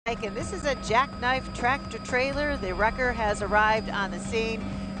And this is a Jackknifed tractor trailer. The wrecker has arrived on the scene,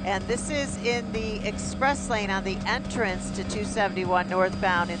 and this is in the express lane on the entrance to 271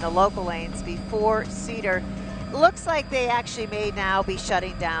 northbound in the local lanes before Cedar. Looks like they actually may now be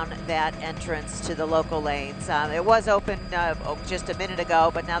shutting down that entrance to the local lanes. It was open just a minute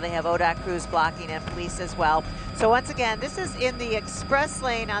ago, but now they have ODOT crews blocking and police as well. So once again, this is in the express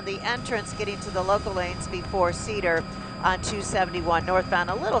lane on the entrance getting to the local lanes before Cedar on 271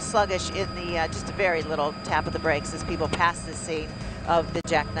 northbound. A little sluggish in the, just a very little tap of the brakes as people pass the scene of the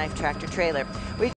Jackknifed tractor trailer.